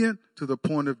obedient to the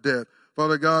point of death.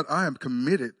 Father God, I am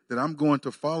committed that I'm going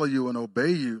to follow you and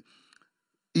obey you,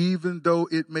 even though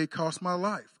it may cost my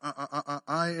life.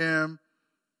 I am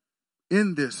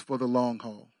in this for the long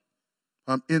haul.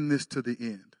 I'm in this to the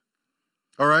end.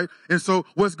 All right? And so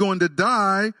what's going to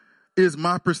die is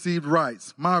my perceived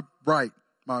rights, my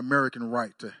American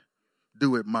right to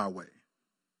do it my way.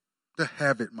 to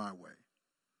have it my way.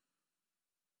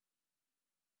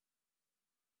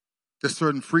 There's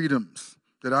certain freedoms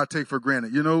that I take for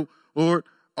granted. You know, Lord,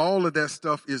 all of that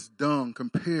stuff is dung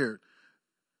compared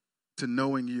to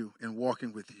knowing you and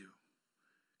walking with you,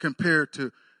 compared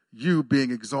to you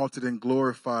being exalted and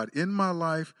glorified in my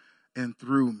life and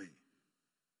through me.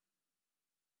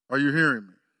 Are you hearing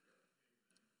me?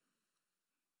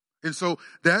 And so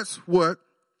that's what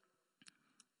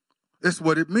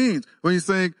it means when he's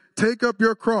saying, take up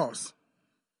your cross.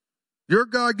 Your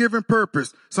God-given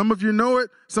purpose. Some of you know it,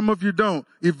 some of you don't.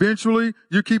 Eventually,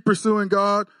 you keep pursuing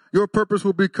God, your purpose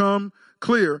will become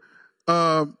clear.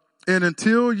 And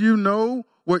until you know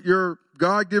what your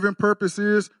God-given purpose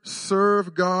is,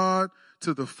 serve God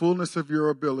to the fullness of your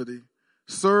ability.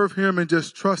 Serve him and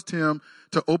just trust him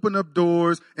to open up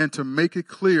doors and to make it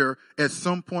clear at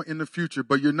some point in the future.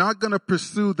 But you're not going to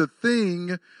pursue the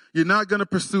thing. You're not going to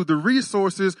pursue the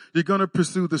resources. You're going to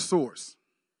pursue the source.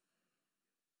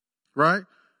 Right?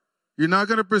 You're not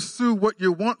going to pursue what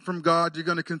you want from God. You're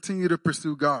going to continue to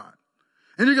pursue God.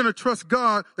 And you're going to trust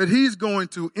God that he's going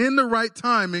to, in the right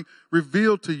timing,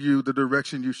 reveal to you the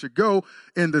direction you should go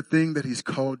and the thing that he's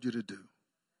called you to do.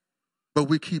 But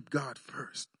we keep God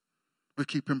first. We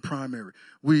keep him primary.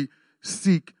 We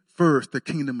seek first the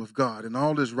kingdom of God and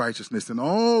all his righteousness, and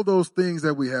all those things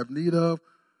that we have need of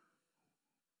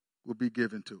will be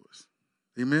given to us.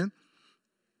 Amen?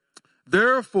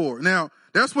 Therefore, now,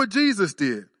 that's what Jesus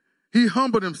did. He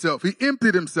humbled himself. He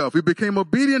emptied himself. He became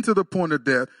obedient to the point of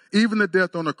death, even the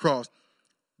death on the cross.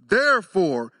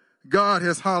 Therefore, God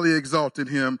has highly exalted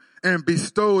him and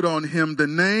bestowed on him the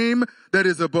name that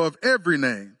is above every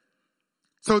name,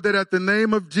 so that at the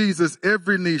name of Jesus,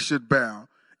 every knee should bow,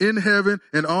 in heaven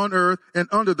and on earth and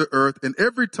under the earth, and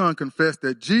every tongue confess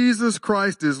that Jesus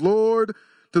Christ is Lord,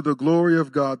 to the glory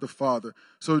of God the Father.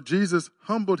 So Jesus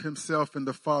humbled himself and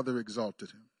the Father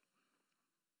exalted him.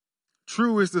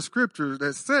 True is the scriptures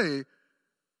that say,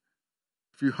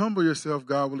 if you humble yourself,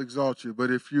 God will exalt you.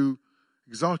 But if you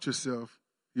exalt yourself,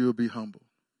 you will be humbled.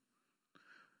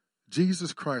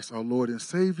 Jesus Christ, our Lord and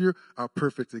Savior, our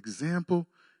perfect example,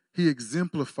 he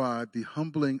exemplified the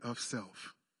humbling of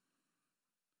self.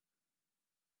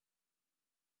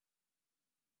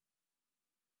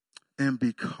 And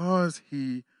because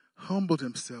he humbled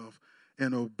himself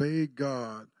and obeyed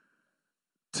God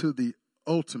to the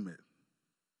ultimate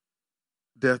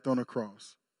death on a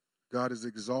cross, God has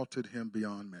exalted him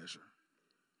beyond measure.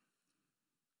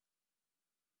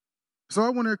 So I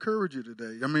want to encourage you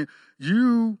today. I mean,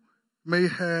 you may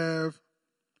have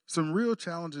some real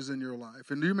challenges in your life,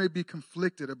 and you may be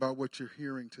conflicted about what you're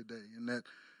hearing today, and that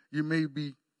you may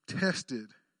be tested,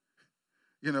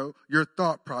 you know, your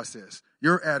thought process,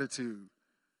 your attitude.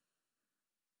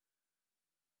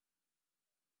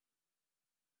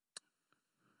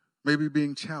 Maybe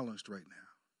being challenged right now.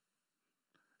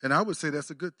 And I would say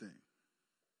that's a good thing.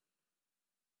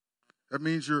 That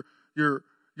means you're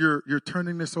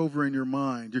turning this over in your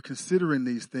mind. You're considering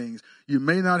these things. You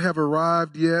may not have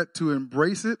arrived yet to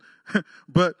embrace it,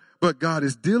 but God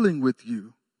is dealing with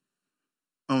you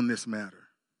on this matter.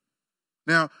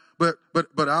 Now, but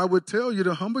I would tell you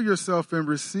to humble yourself and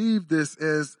receive this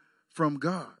as from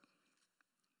God.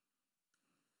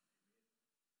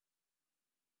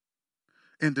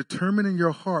 And determine in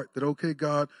your heart that, okay,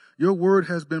 God, your word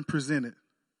has been presented.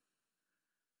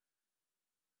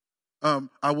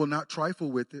 I will not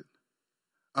trifle with it.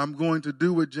 I'm going to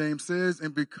do what James says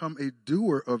and become a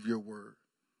doer of your word.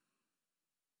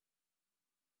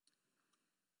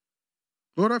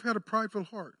 Lord, I've had a prideful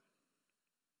heart.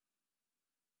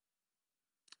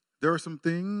 There are some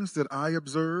things that I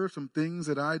observe, some things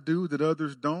that I do that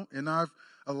others don't, and I've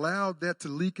allowed that to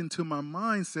leak into my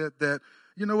mindset that,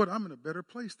 you know what, I'm in a better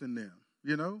place than them,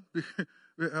 you know?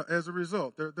 As a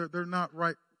result, they're not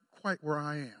right quite where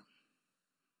I am.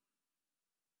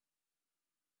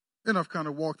 And I've kind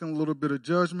of walked in a little bit of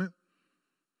judgment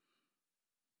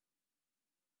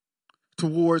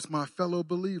towards my fellow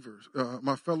believers,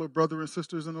 my fellow brothers and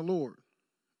sisters in the Lord.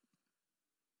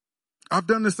 I've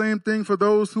done the same thing for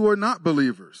those who are not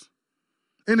believers.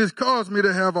 And it's caused me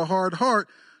to have a hard heart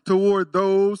toward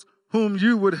those whom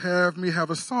you would have me have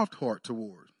a soft heart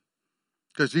toward.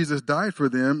 Because Jesus died for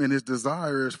them, and his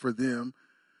desire is for them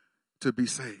to be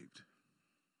saved,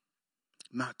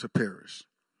 not to perish.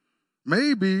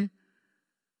 Maybe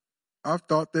I've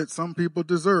thought that some people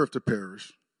deserve to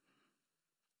perish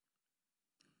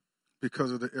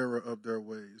because of the error of their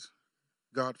ways.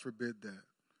 God forbid that.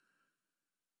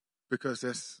 Because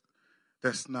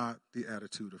that's not the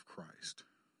attitude of Christ.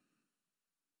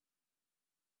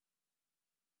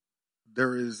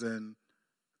 There is an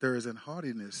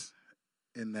haughtiness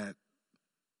in that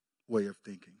way of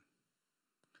thinking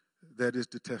that is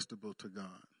detestable to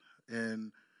God.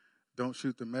 And don't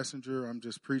shoot the messenger. I'm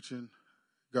just preaching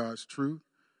God's truth.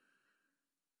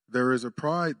 There is a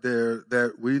pride there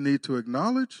that we need to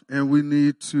acknowledge, and we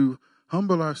need to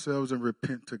humble ourselves and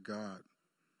repent to God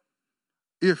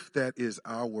if that is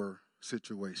our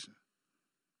situation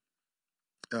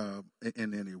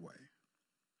in any way.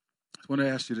 I want to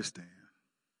ask you to stand.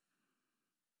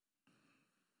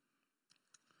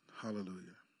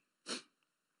 Hallelujah.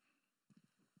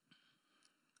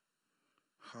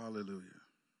 Hallelujah.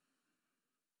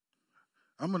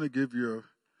 I'm going to give you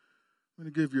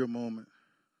a moment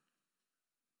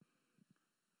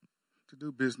to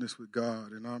do business with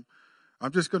God, and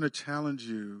I'm just going to challenge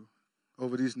you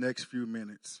over these next few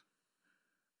minutes.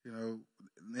 You know,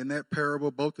 in that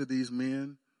parable, both of these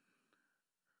men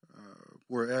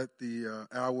were at the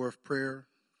hour of prayer.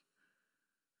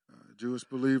 Jewish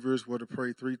believers were to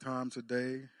pray 3 times a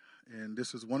day, and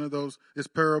this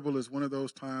parable is one of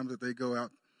those times that they go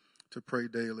out to pray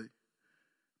daily.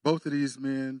 Both of these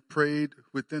men prayed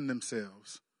within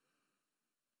themselves.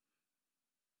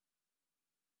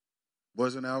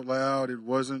 Wasn't out loud. It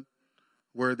wasn't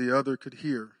where the other could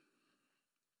hear.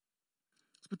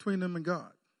 It's between them and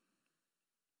God.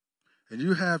 And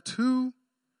you have 2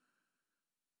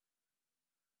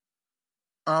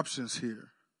 options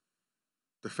here.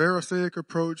 The Pharisaic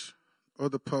approach or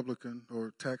the publican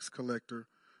or tax collector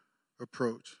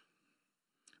approach.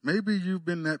 Maybe you've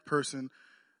been that person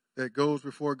that goes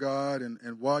before God and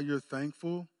while you're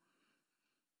thankful,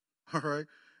 all right,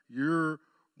 you're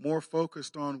more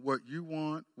focused on what you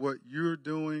want, what you're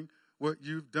doing, what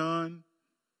you've done,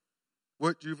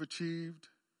 what you've achieved.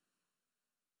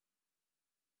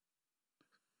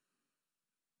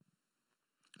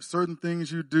 Certain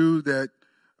things you do that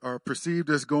are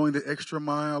perceived as going the extra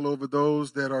mile over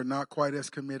those that are not quite as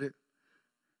committed.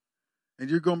 And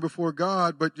you're going before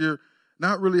God, but you're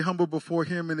not really humble before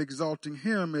Him and exalting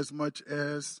Him as much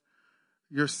as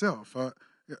yourself.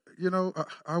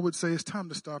 I would say it's time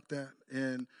to stop that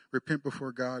and repent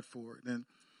before God for it,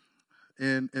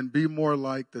 and be more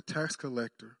like the tax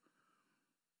collector,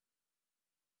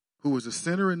 who was a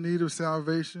sinner in need of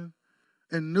salvation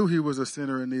and knew he was a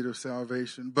sinner in need of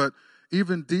salvation. But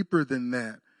even deeper than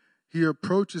that, he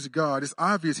approaches God. It's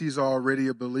obvious he's already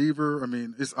a believer. I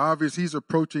mean, it's obvious he's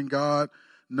approaching God,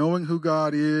 knowing who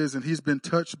God is, and he's been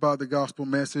touched by the gospel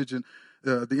message, and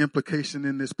the implication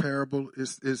in this parable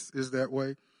is that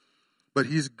way. But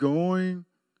he's going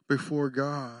before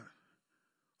God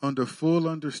under full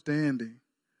understanding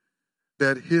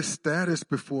that his status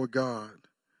before God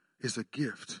is a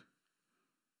gift.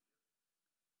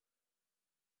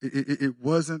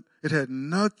 It had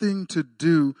nothing to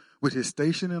do with his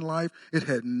station in life. It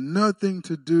had nothing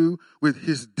to do with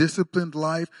his disciplined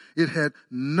life. It had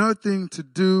nothing to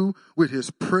do with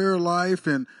his prayer life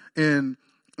and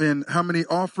how many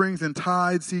offerings and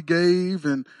tithes he gave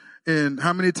and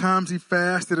how many times he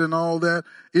fasted and all that.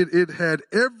 It had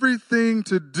everything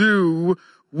to do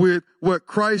with what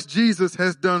Christ Jesus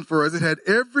has done for us. It had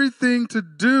everything to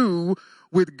do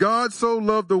with God so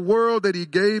loved the world that he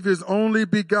gave his only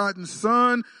begotten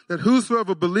Son, that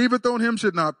whosoever believeth on him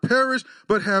should not perish,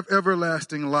 but have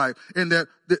everlasting life. And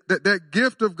that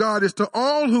gift of God is to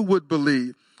all who would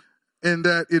believe, and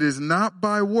that it is not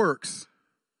by works,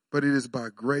 but it is by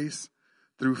grace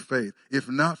through faith. If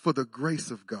not for the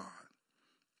grace of God,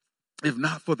 if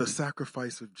not for the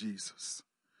sacrifice of Jesus,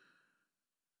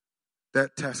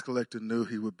 that tax collector knew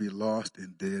he would be lost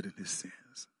and dead in his sins.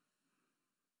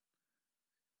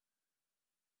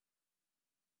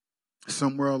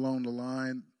 Somewhere along the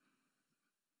line,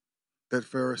 that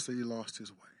Pharisee lost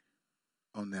his way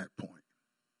on that point.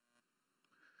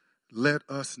 Let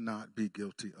us not be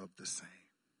guilty of the same.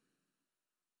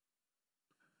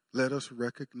 Let us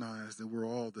recognize that we're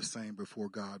all the same before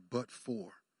God, but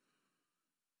for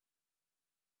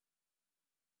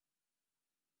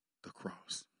the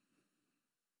cross.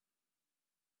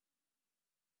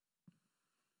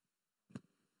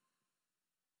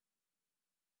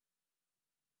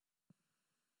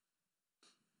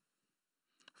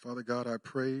 Father God, I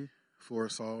pray for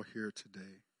us all here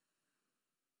today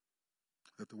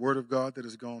that the word of God that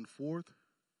has gone forth,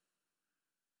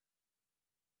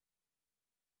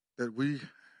 that we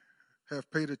have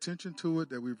paid attention to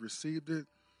it, that we've received it,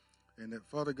 and that,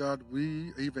 Father God,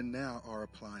 we even now are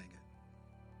applying it.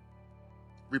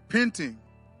 Repenting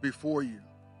before you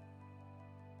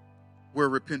where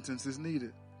repentance is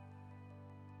needed.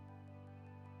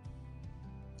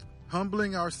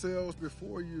 Humbling ourselves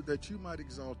before you that you might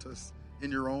exalt us in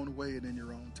your own way and in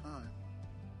your own time.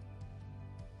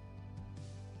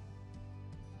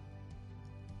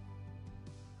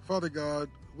 Father God,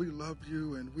 we love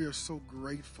you and we are so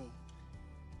grateful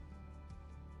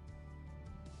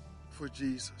for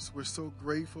Jesus. We're so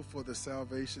grateful for the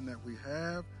salvation that we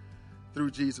have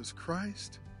through Jesus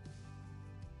Christ.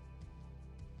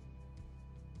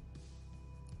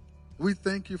 We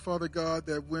thank you, Father God,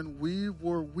 that when we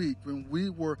were weak, when we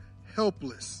were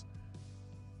helpless,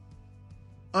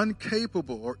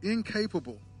 incapable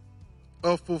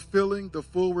of fulfilling the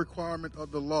full requirement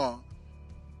of the law,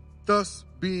 thus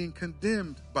being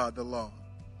condemned by the law,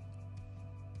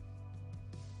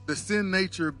 the sin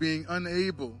nature being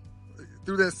unable,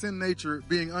 through that sin nature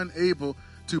being unable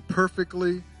to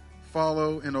perfectly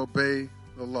follow and obey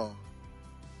the law,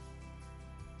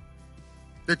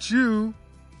 that you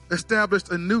established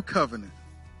a new covenant.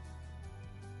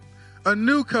 A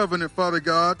new covenant, Father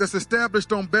God, that's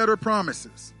established on better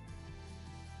promises.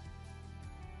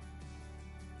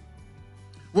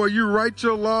 Where you write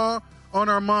your law on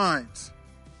our minds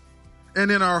and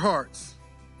in our hearts.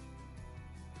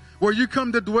 Where you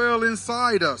come to dwell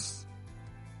inside us.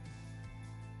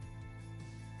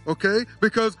 Okay?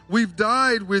 Because we've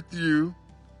died with you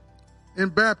in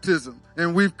baptism,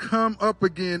 and we've come up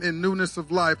again in newness of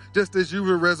life, just as you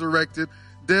were resurrected.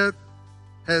 Death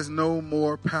has no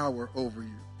more power over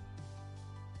you.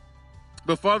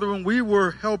 But Father, when we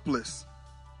were helpless,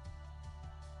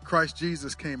 Christ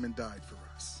Jesus came and died for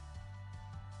us.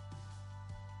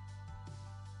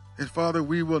 And Father,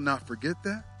 we will not forget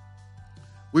that.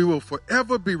 We will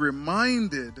forever be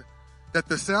reminded that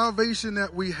the salvation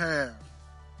that we have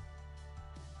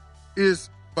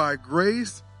is by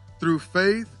grace, through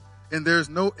faith, and there's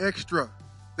no extra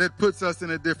that puts us in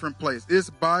a different place.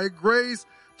 It's by grace,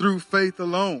 through faith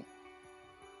alone,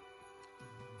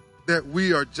 that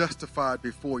we are justified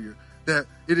before you. That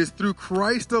it is through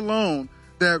Christ alone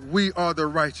that we are the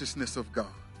righteousness of God.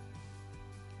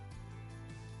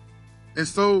 And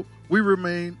so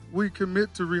we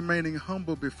commit to remaining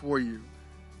humble before you.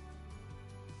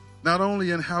 Not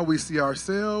only in how we see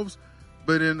ourselves,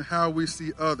 but in how we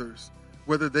see others,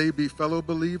 whether they be fellow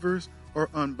believers or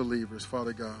unbelievers,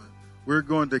 Father God. We're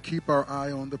going to keep our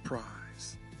eye on the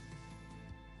prize.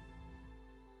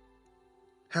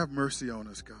 Have mercy on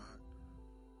us, God,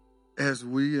 as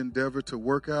we endeavor to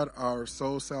work out our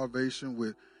soul salvation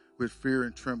with fear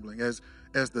and trembling, as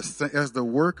the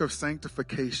work of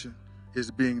sanctification is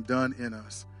being done in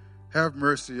us. Have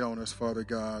mercy on us, Father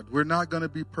God. We're not going to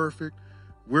be perfect.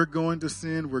 We're going to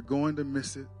sin. We're going to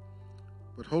miss it.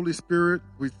 But Holy Spirit,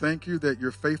 we thank you that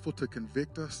you're faithful to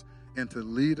convict us and to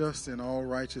lead us in all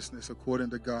righteousness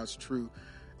according to God's truth.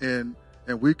 And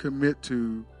we commit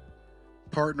to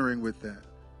partnering with that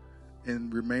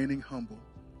and remaining humble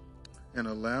and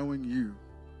allowing you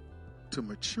to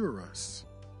mature us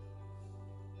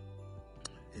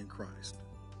in Christ.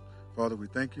 Father, we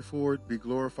thank you for it. Be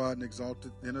glorified and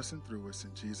exalted in us and through us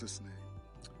in Jesus' name.